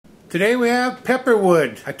Today we have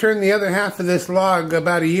pepperwood. I turned the other half of this log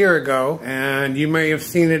about a year ago, and you may have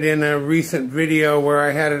seen it in a recent video where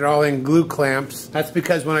I had it all in glue clamps. That's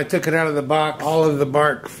because when I took it out of the box, all of the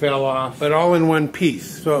bark fell off, but all in one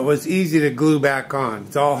piece, so it was easy to glue back on.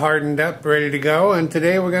 It's all hardened up, ready to go, and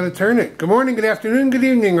today we're going to turn it. Good morning, good afternoon, good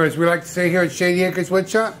evening, or as we like to say here at Shady Acres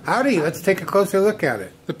Woodshop, howdy. Let's take a closer look at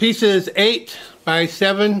it. The piece is 8 by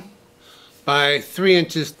 7 by 3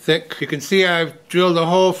 inches thick. You can see I've drilled a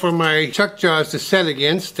hole for my chuck jaws to set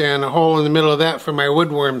against and a hole in the middle of that for my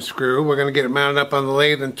woodworm screw. We're going to get it mounted up on the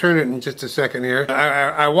lathe and turn it in just a second here.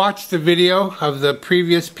 I watched the video of the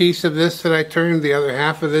previous piece of this that I turned, the other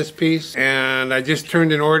half of this piece, and I just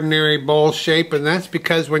turned an ordinary bowl shape, and that's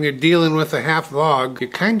because when you're dealing with a half log, you're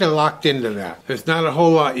kind of locked into that. There's not a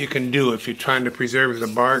whole lot you can do if you're trying to preserve the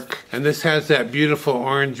bark, and this has that beautiful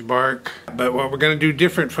orange bark. But what we're going to do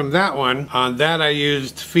different from that one, on that I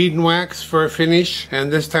used feed and wax for a finish,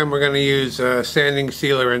 and this time we're going to use sanding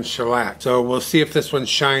sealer and shellac. So we'll see if this one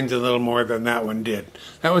shines a little more than that one did.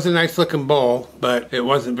 That was a nice looking bowl, but it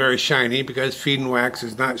wasn't very shiny because feed and wax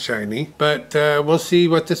is not shiny. But we'll see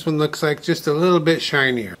what this one looks like, just a little bit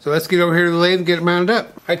shinier. So let's get over here to the lathe and get it mounted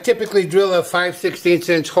up. I typically drill a 5/16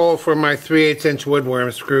 inch hole for my 3/8 inch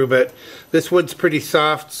woodworm screw, but this wood's pretty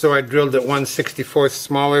soft, so I drilled it 1/64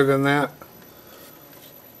 smaller than that.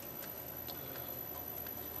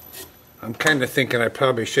 I'm kind of thinking I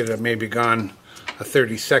probably should have maybe gone a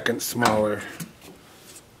 32nd smaller.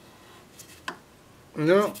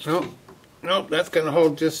 No, that's going to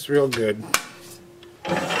hold just real good.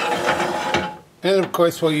 And of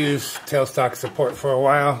course we'll use tailstock support for a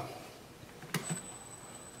while.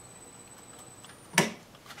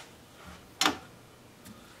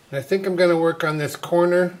 And I think I'm going to work on this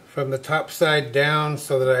corner from the top side down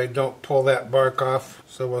so that I don't pull that bark off.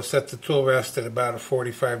 So we'll set the tool rest at about a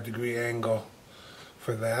 45-degree angle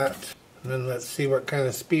for that. And then let's see what kind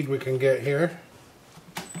of speed we can get here.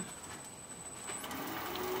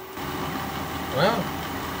 Wow,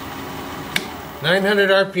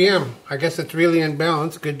 900 RPM. I guess it's really in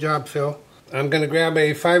balance. Good job, Phil. I'm going to grab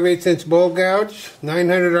a 5/8 inch bowl gouge,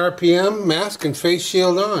 900 RPM, mask and face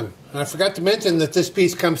shield on. And I forgot to mention that this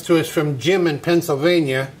piece comes to us from Jim in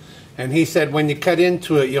Pennsylvania, and he said when you cut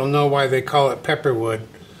into it you'll know why they call it pepperwood.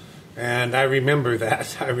 And I remember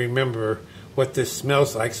that. I remember what this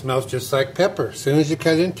smells like. It smells just like pepper as soon as you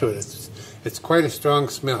cut into it. It's quite a strong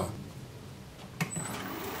smell.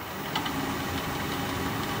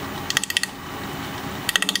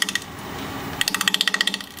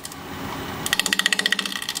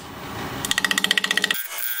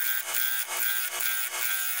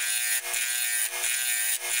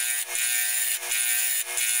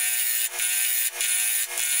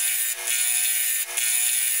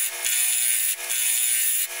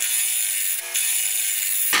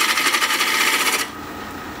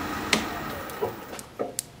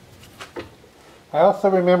 I also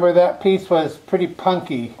remember that piece was pretty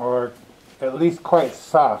punky, or at least quite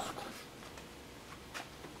soft.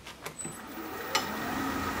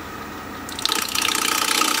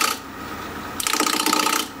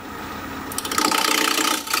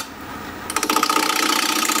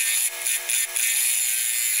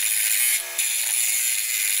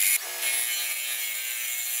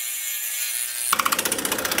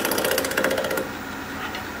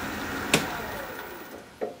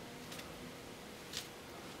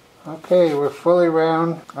 Okay, we're fully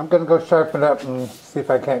round. I'm going to go sharpen it up and see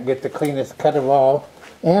if I can't get the cleanest cut of all.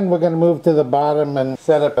 And we're going to move to the bottom and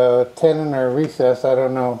set up a tenon or a recess, I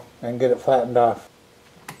don't know, and get it flattened off.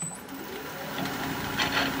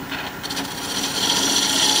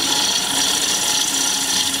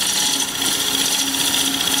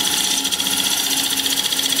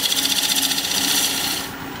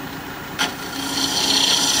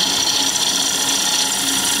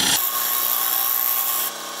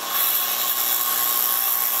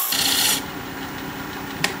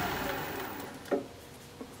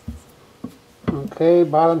 Okay,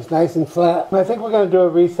 bottom's nice and flat. I think we're going to do a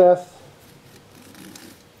recess.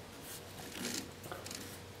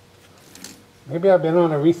 Maybe I've been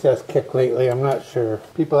on a recess kick lately, I'm not sure.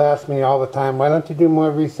 People ask me all the time, why don't you do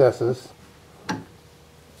more recesses?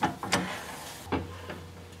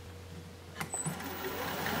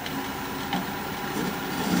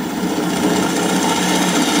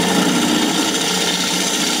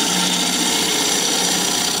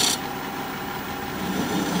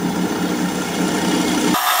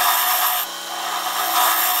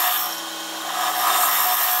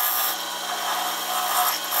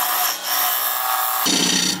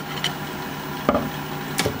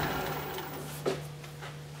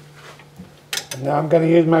 Now I'm going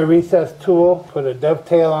to use my recess tool, put a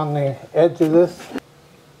dovetail on the edge of this.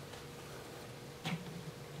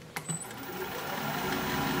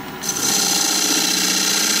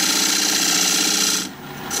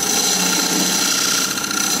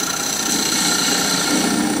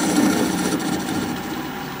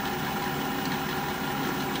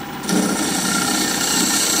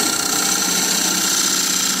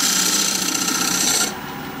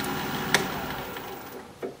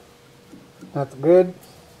 That's good.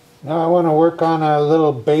 Now I want to work on a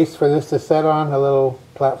little base for this to set on, a little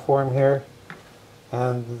platform here.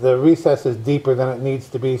 And the recess is deeper than it needs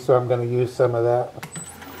to be, so I'm going to use some of that.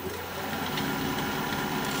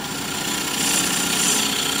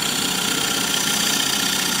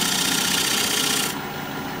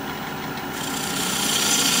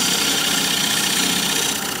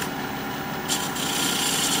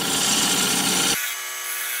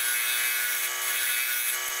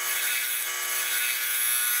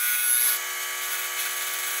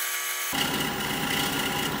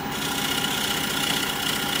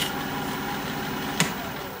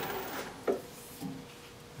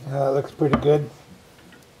 That looks pretty good.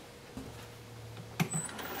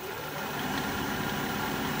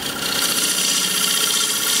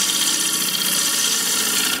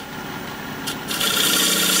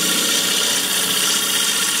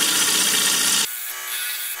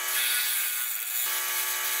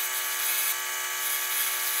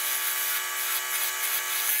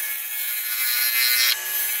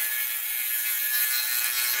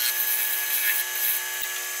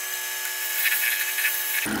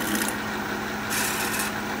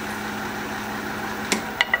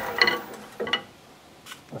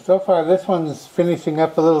 So far this one's finishing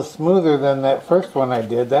up a little smoother than that first one I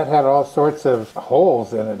did. That had all sorts of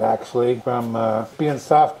holes in it actually from being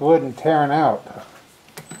soft wood and tearing out.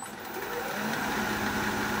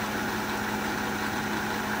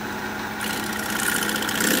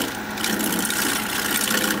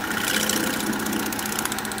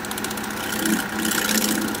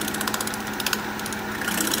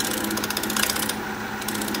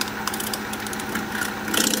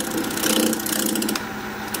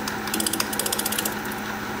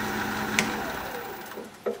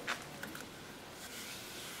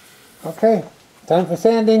 Okay, time for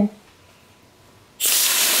sanding.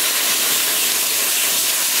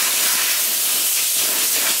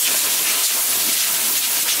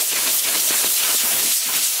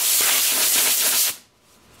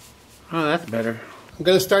 Oh, that's better. I'm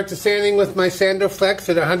going to start the sanding with my Sandoflex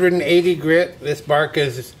at 180 grit. This bark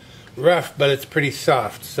is rough, but it's pretty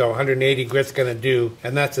soft, so 180 grit's going to do,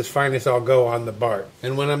 and that's as fine as I'll go on the bark.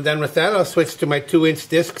 And when I'm done with that, I'll switch to my 2-inch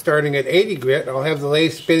disc starting at 80 grit. I'll have the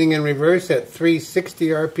lathe spinning in reverse at 360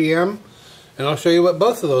 RPM, and I'll show you what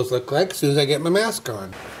both of those look like as soon as I get my mask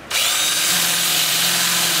on.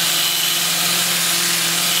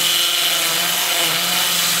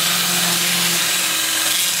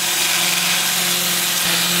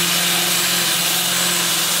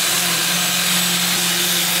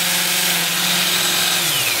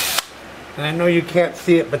 And I know you can't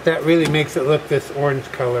see it, but that really makes it look this orange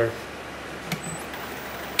color.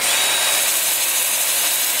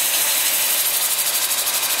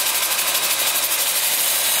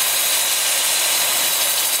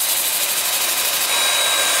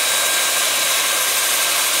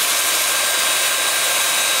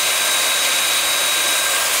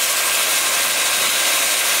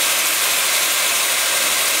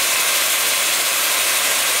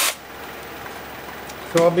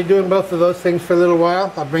 So I'll be doing both of those things for a little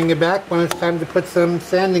while. I'll bring you back when it's time to put some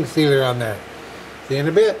sanding sealer on there. See you in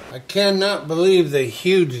a bit. I cannot believe the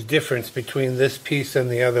huge difference between this piece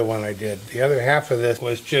and the other one I did. The other half of this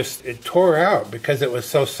was just, it tore out because it was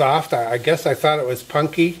so soft. I guess I thought it was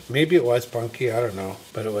punky. Maybe it was punky, I don't know.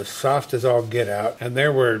 But it was soft as all get out. And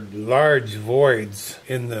there were large voids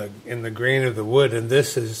in the grain of the wood, and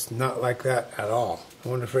this is not like that at all. I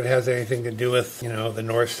wonder if it has anything to do with, you know, the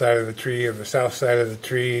north side of the tree or the south side of the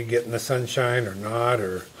tree getting the sunshine or not,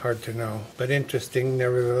 or hard to know. But interesting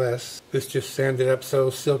nevertheless. This just sanded up so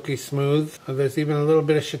silky smooth. Oh, there's even a little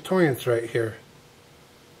bit of chatoyance right here.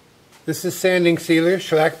 This is sanding sealer,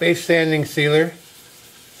 shellac-based sanding sealer.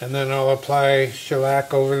 And then I'll apply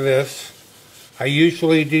shellac over this. I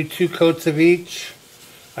usually do 2 coats of each.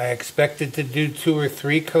 I expected to do 2 or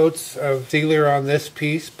 3 coats of sealer on this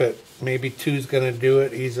piece, but maybe 2 is going to do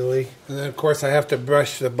it easily. And then of course I have to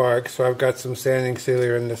brush the bark, so I've got some sanding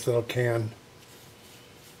sealer in this little can.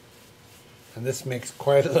 And this makes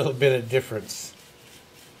quite a little bit of difference.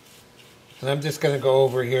 And I'm just going to go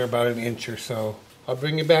over here about 1 inch or so. I'll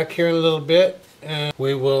bring you back here in a little bit and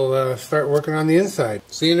we will start working on the inside.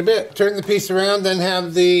 See you in a bit. Turn the piece around, then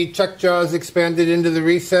have the chuck jaws expanded into the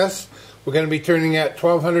recess. We're going to be turning at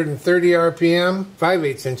 1230 RPM,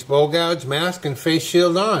 5/8 inch bowl gouge, mask, and face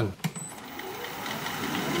shield on.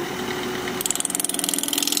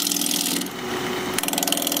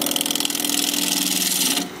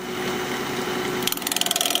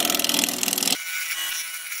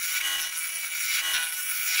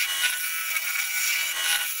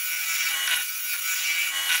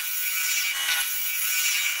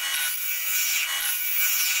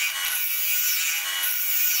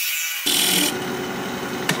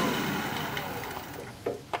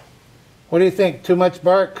 What do you think? Too much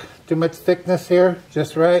bark? Too much thickness here?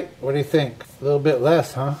 Just right? What do you think? A little bit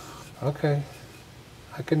less, huh? Okay.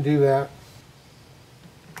 I can do that.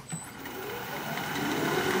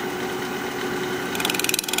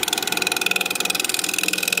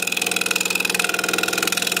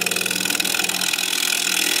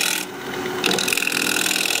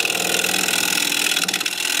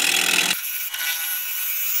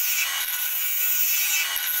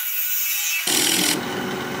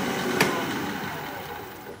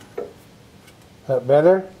 That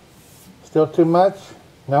better? Still too much?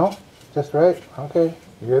 No? Just right? Okay.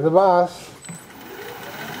 You're the boss.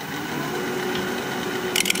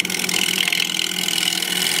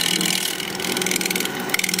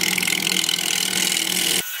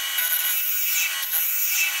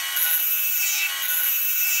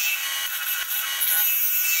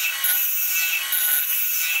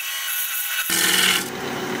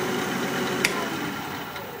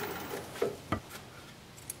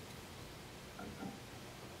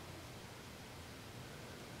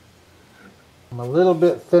 I'm a little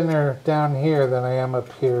bit thinner down here than I am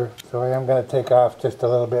up here, so I am going to take off just a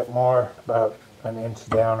little bit more, about an inch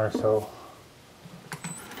down or so.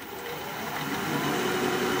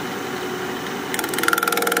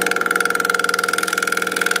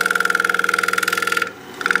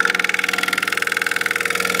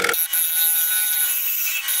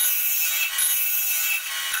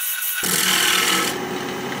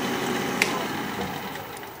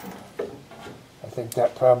 I think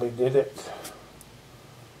that probably did it.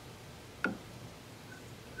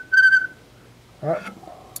 Yep.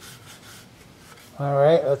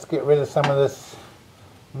 Alright, let's get rid of some of this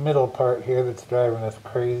middle part here that's driving us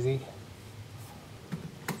crazy.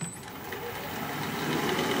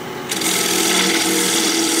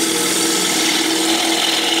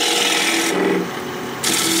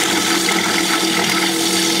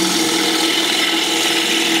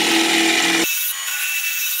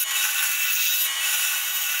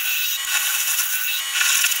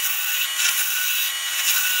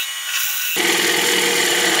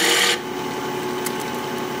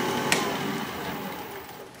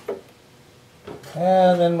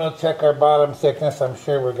 And then we'll check our bottom thickness. I'm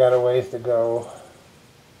sure we've got a ways to go.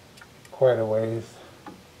 Quite a ways.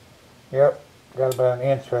 Yep, got about an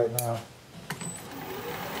inch right now.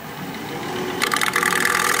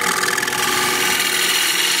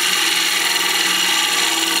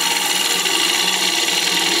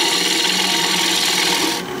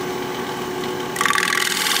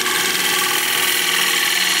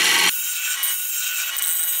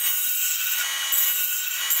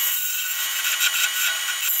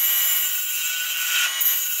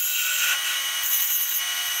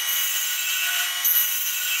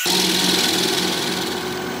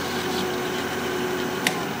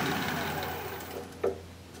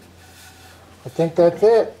 I think that's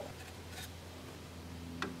it.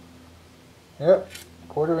 Yep,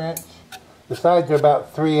 1/4 inch. The sides are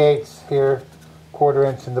about 3/8 here, 1/4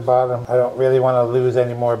 inch in the bottom. I don't really want to lose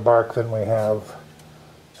any more bark than we have.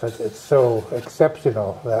 It's so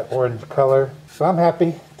exceptional, that orange color. So I'm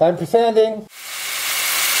happy. Time for sanding.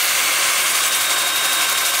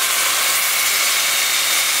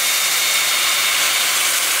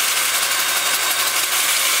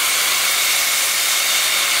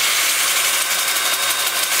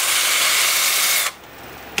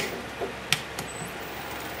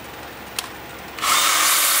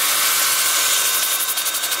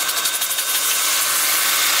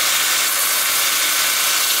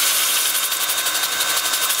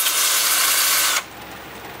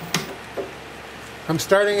 I'm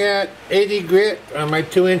starting at 80 grit on my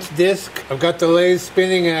 2-inch disc. I've got the lathe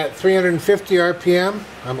spinning at 350 RPM.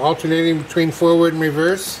 I'm alternating between forward and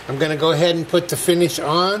reverse. I'm going to go ahead and put the finish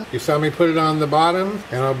on. You saw me put it on the bottom,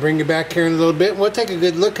 and I'll bring you back here in a little bit. We'll take a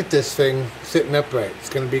good look at this thing sitting upright. It's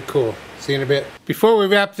going to be cool. See you in a bit. Before we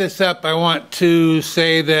wrap this up, I want to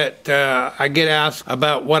say that I get asked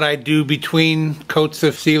about what I do between coats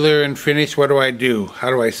of sealer and finish. What do I do?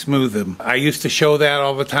 How do I smooth them? I used to show that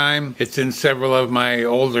all the time. It's in several of my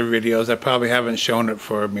older videos. I probably haven't shown it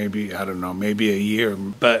for maybe, I don't know, maybe a year.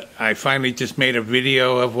 But I finally just made a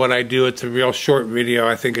video of what I do. It's a real short video.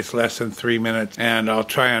 I think it's less than 3 minutes. And I'll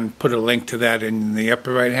try and put a link to that in the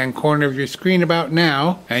upper right hand corner of your screen about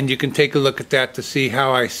now. And you can take a look at that to see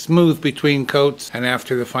how I smooth between coats and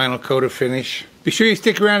after the final coat of finish. Be sure you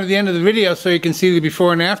stick around to the end of the video so you can see the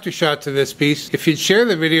before and after shots of this piece. If you'd share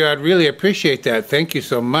the video, I'd really appreciate that. Thank you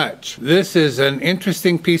so much. This is an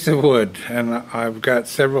interesting piece of wood, and I've got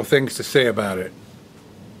several things to say about it.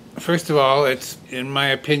 First of all, it's, in my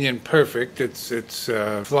opinion, perfect. It's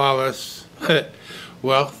flawless.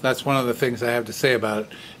 Well, that's one of the things I have to say about it.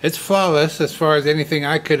 It's flawless as far as anything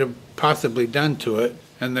I could have possibly done to it.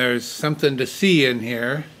 And there's something to see in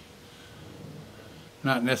here.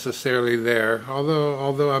 Not necessarily there,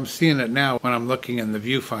 although I'm seeing it now when I'm looking in the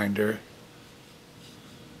viewfinder.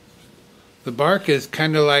 The bark is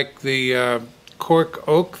kind of like the cork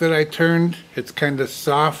oak that I turned. It's kind of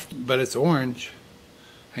soft, but it's orange.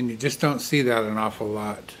 And you just don't see that an awful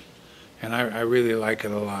lot. And I really like it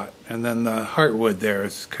a lot. And then the heartwood there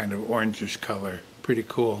is kind of orangish color. Pretty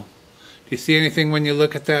cool. Do you see anything when you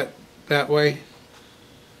look at that way?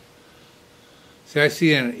 See, I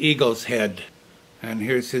see an eagle's head. And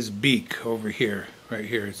here's his beak over here. Right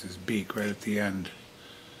here is his beak, right at the end.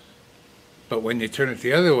 But when you turn it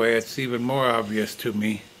the other way, it's even more obvious to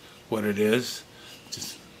me what it is.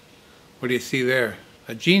 Just, what do you see there?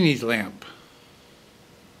 A genie's lamp.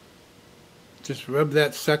 Just rub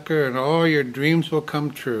that sucker and all your dreams will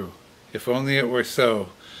come true. If only it were so.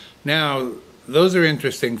 Now, those are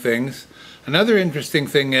interesting things. Another interesting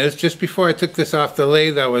thing is, just before I took this off the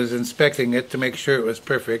lathe, I was inspecting it to make sure it was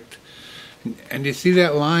perfect. And you see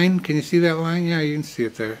that line? Can you see that line? Yeah, you can see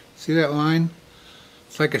it there. See that line?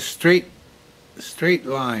 It's like a straight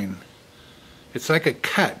line. It's like a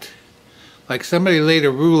cut. Like somebody laid a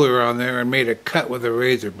ruler on there and made a cut with a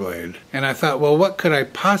razor blade. And I thought, well, what could I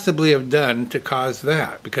possibly have done to cause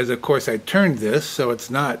that? Because of course I turned this, so it's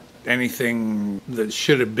not anything that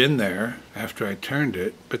should have been there after I turned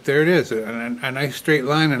it. But there it is, a nice straight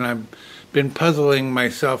line, and I've been puzzling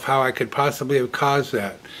myself how I could possibly have caused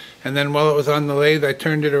that. And then while it was on the lathe, I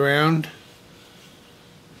turned it around.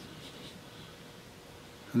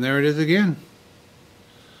 And there it is again.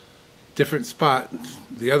 Different spot.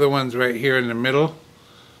 The other one's right here in the middle.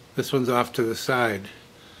 This one's off to the side.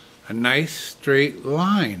 A nice straight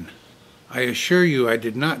line. I assure you I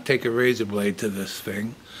did not take a razor blade to this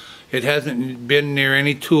thing. It hasn't been near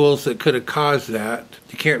any tools that could have caused that.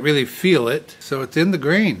 You can't really feel it, so it's in the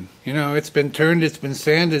grain. You know, it's been turned, it's been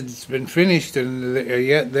sanded, it's been finished, and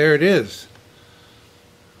yet there it is.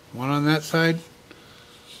 One on that side,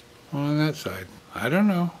 one on that side. I don't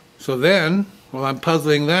know. So then, while I'm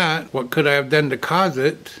puzzling that, what could I have done to cause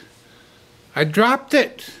it? I dropped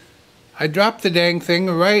it. I dropped the dang thing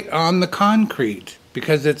right on the concrete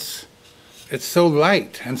because it's so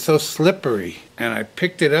light and so slippery. And I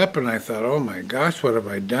picked it up and I thought, oh my gosh, what have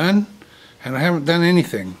I done? And I haven't done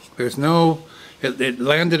anything. There's no, it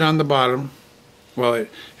landed on the bottom. Well,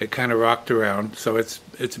 it kind of rocked around, so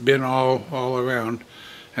it's been all around.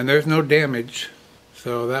 And there's no damage,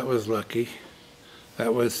 so that was lucky.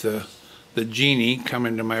 That was the genie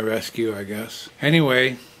coming to my rescue, I guess.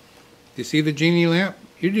 Anyway, you see the genie lamp?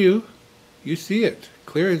 You do. You see it,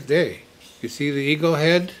 clear as day. You see the eagle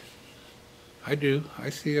head? I do. I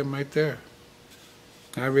see him right there.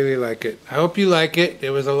 I really like it. I hope you like it. It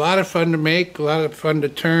was a lot of fun to make, a lot of fun to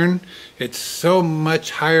turn. It's so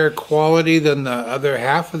much higher quality than the other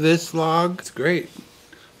half of this log. It's great.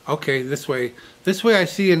 Okay, this way. This way I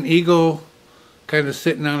see an eagle kind of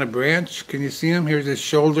sitting on a branch. Can you see him? Here's his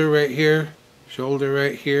shoulder right here. Shoulder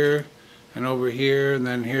right here. And over here. And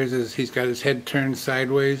then here's his, he's got his head turned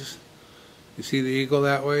sideways. You see the eagle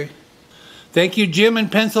that way? Thank you, Jim in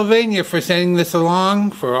Pennsylvania, for sending this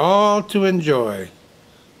along for all to enjoy.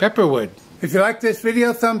 Pepperwood. If you like this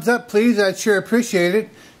video, thumbs up, please. I'd sure appreciate it.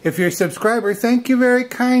 If you're a subscriber, thank you very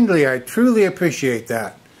kindly. I truly appreciate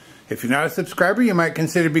that. If you're not a subscriber, you might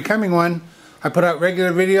consider becoming one. I put out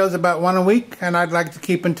regular videos about one a week, and I'd like to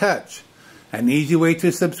keep in touch. An easy way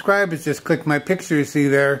to subscribe is just click my picture you see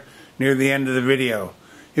there near the end of the video.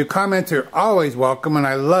 Your comments are always welcome, and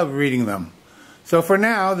I love reading them. So for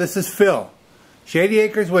now, this is Phil, Shady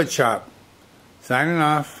Acres Woodshop, signing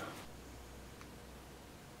off.